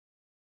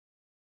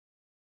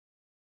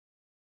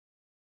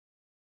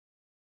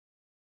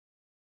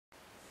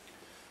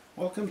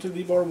Welcome to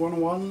VBar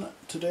 101.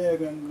 Today I'm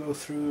going to go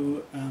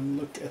through and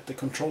look at the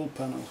control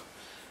panel.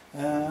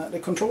 The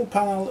control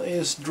panel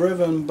is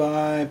driven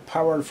by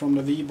power from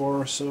the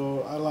VBar,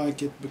 so I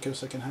like it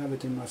because I can have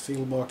it in my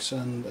field box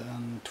and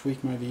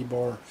tweak my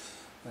VBar.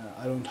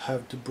 I don't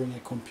have to bring a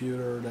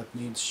computer that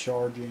needs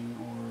charging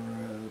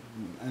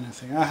or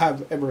anything. I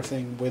have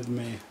everything with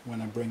me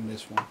when I bring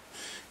this one.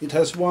 It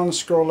has one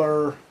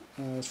scroller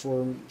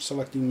for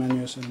selecting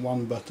menus and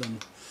one button.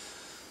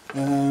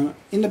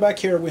 In the back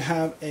here we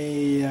have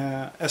a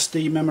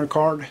SD memory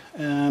card.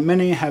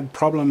 Many have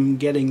problem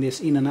getting this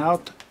in and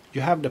out.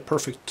 You have the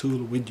perfect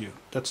tool with you.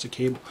 That's the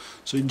cable.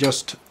 So you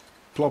just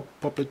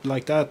pop it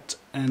like that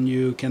and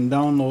you can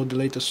download the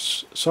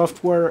latest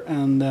software,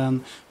 and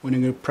then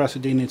when you press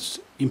it in, it's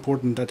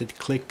important that it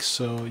clicks,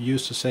 so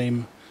use the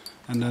same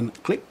and then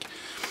click,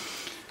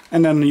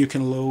 and then you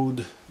can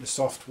load the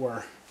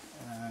software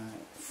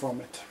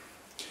from it.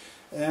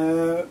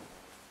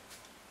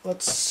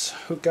 Let's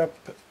hook up.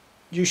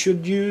 You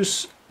should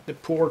use the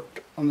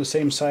port on the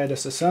same side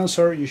as the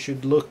sensor. You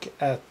should look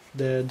at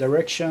the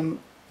direction,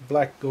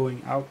 black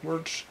going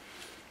outwards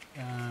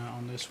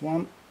on this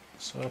one.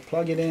 So I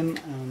plug it in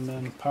and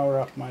then power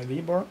up my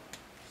VBar.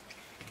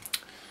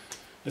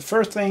 The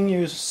first thing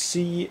you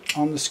see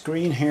on the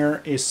screen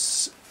here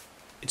is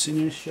its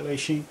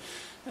initialization,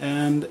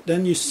 and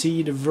then you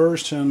see the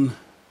version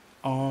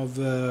of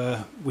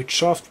which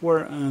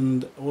software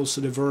and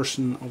also the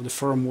version of the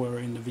firmware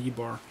in the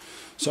VBar.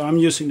 So I'm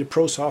using the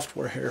Pro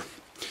software here.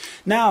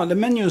 Now the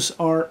menus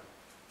are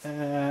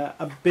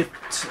a bit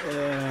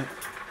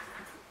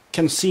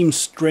can seem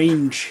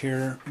strange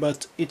here,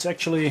 but it's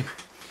actually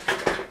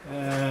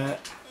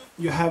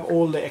you have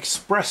all the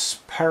express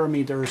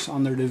parameters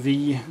under the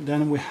V,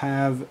 then we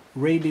have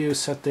radio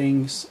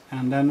settings,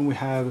 and then we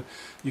have,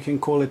 you can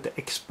call it the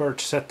expert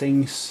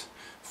settings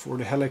for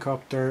the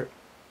helicopter,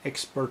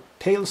 expert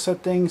tail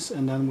settings,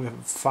 and then we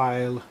have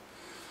file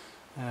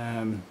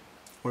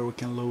where we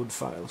can load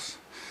files.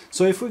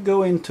 So if we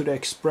go into the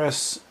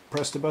express,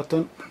 press the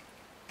button,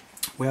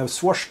 we have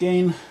swash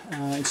gain,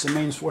 it's the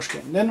main swash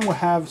gain. Then we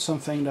have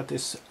something that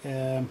is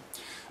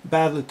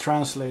badly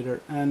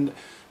translator, and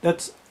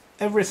that's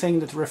everything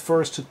that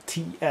refers to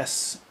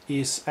TS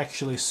is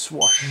actually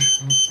swash.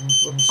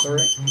 Oops, sorry.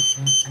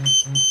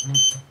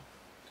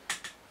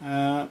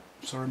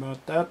 Sorry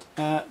about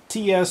that.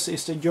 TS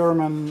is the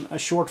German, a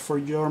short for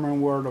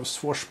German word of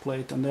swash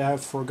plate, and they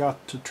have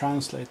forgot to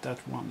translate that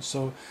one.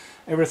 So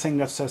everything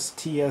that says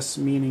TS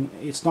meaning,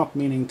 it's not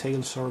meaning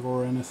tail servo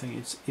or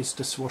anything, it's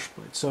the swash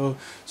plate. So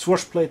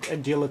swash plate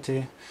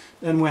agility.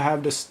 Then we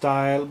have the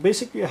style.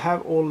 Basically you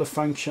have all the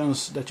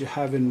functions that you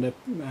have in the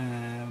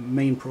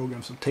main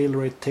program. So tail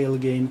rate, tail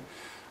gain,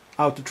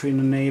 auto trim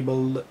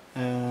enabled,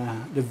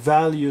 the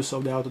values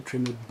of the auto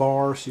trim with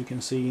bars you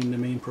can see in the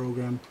main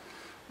program,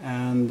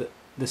 and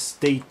the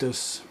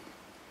status.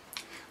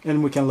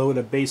 Then we can load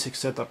a basic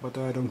setup, but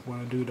I don't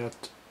want to do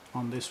that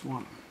on this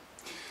one.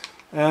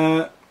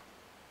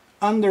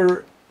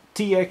 Under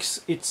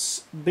TX,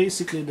 it's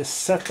basically the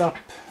setup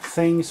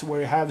things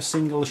where you have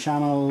single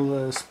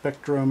channel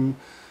spectrum,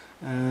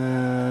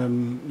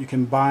 you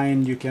can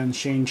bind, you can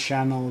change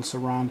channels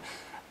around.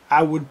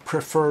 I would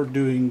prefer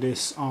doing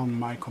this on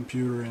my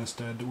computer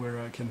instead, where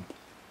I can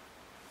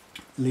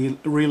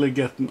really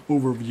get an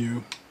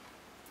overview.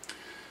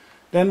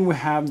 Then we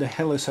have the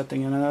heli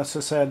setting, and as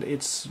I said,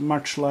 it's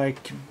much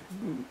like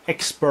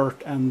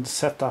expert and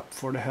setup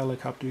for the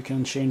helicopter. You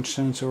can change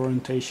sensor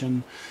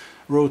orientation,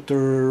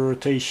 rotor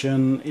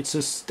rotation. It's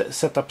a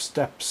setup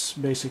steps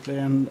basically,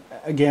 and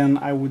again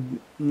I would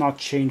not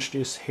change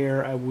this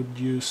here. I would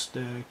use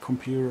the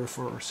computer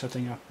for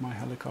setting up my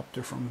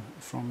helicopter from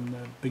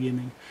the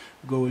beginning,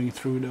 going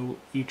through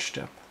each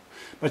step,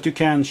 but you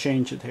can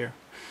change it here.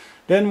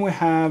 Then we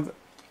have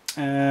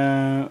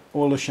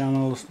all the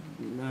channels,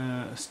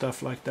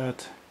 stuff like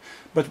that,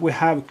 but we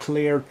have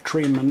clear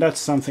trim, and that's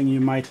something you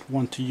might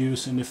want to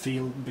use in the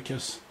field,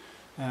 because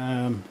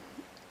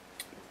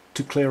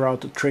to clear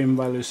out the trim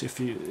values if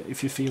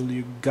you feel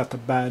you got a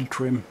bad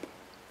trim.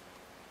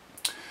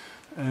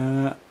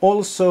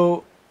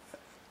 Also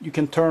you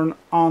can turn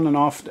on and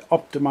off the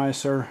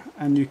optimizer,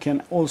 and you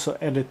can also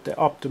edit the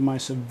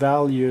optimizer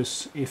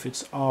values if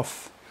it's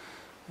off.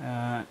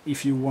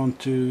 If you want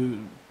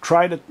to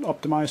try the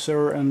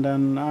optimizer and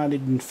then I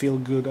didn't feel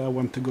good, I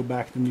want to go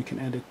back, then you can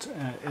edit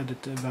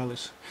the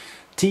values.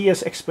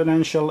 TS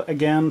exponential,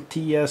 again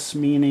TS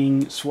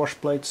meaning swash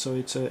plate, so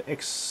it's a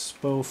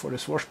expo for the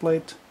swash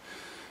plate,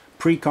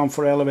 pre-comp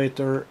for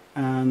elevator,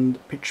 and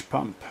pitch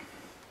pump.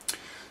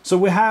 So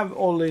we have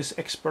all these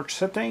expert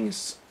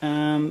settings,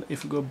 and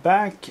if we go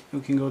back we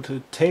can go to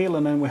the tail,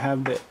 and then we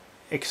have the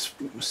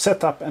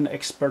setup and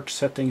expert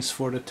settings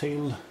for the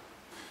tail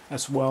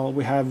as well.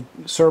 We have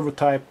servo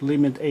type,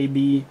 limit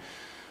AB,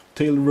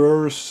 tail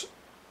reverse,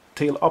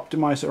 tail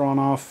optimizer on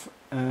off,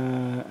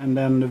 and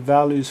then the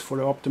values for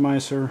the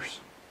optimizers,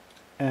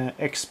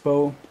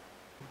 expo.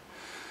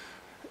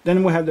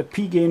 Then we have the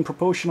P gain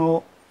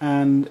proportional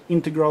and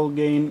integral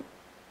gain,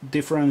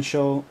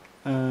 differential,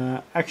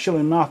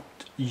 actually not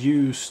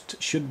used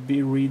should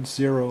be read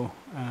 0.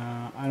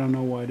 I don't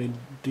know why they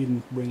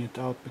didn't bring it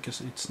out,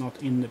 because it's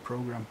not in the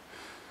program.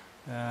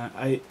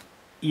 I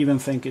even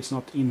think it's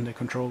not in the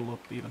control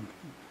loop even.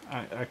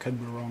 I could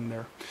be wrong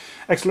there.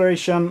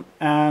 Acceleration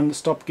and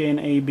stop gain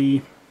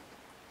AB.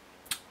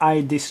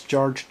 I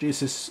discharge.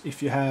 This is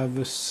if you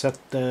have set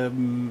the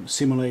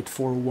simulate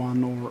for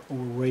 1 or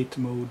rate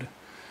mode.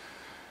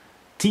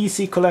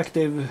 TC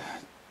collective,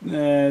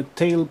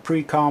 tail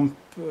pre-comp,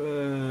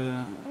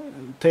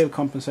 tail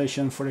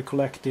compensation for the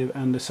collective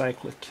and the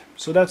cyclic.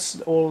 So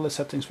that's all the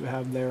settings we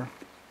have there.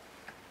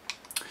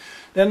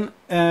 Then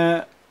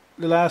the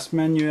last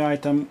menu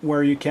item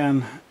where you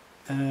can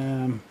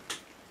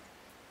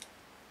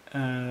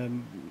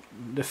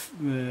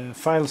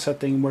file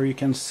setting, where you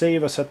can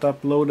save a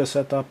setup, load a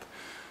setup,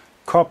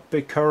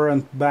 copy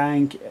current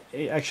bank,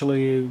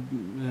 actually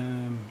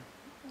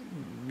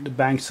the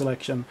bank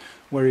selection,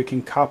 where you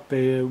can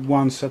copy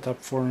one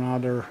setup for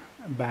another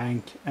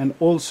bank, and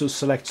also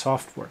select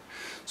software.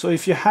 So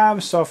if you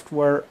have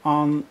software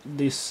on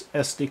this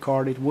SD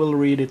card, it will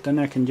read it, then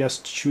I can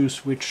just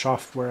choose which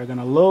software I'm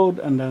gonna load,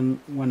 and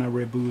then when I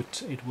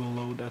reboot it will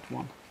load that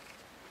one.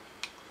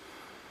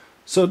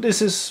 So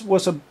this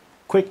was a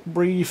quick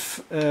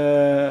brief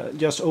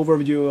just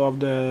overview of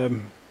the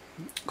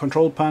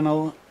control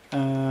panel.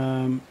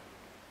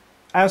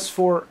 As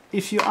for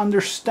if you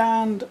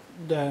understand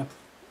the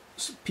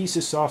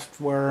PC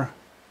software,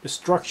 the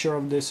structure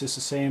of this is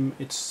the same.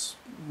 It's,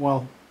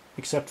 well,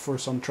 except for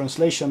some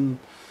translation,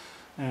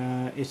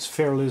 it's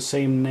fairly the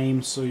same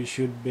name, so you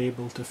should be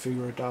able to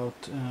figure it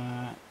out.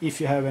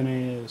 If you have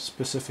any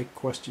specific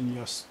question,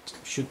 just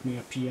shoot me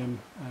a PM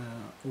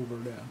over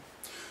the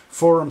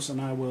forums and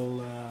I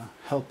will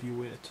help you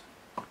with it.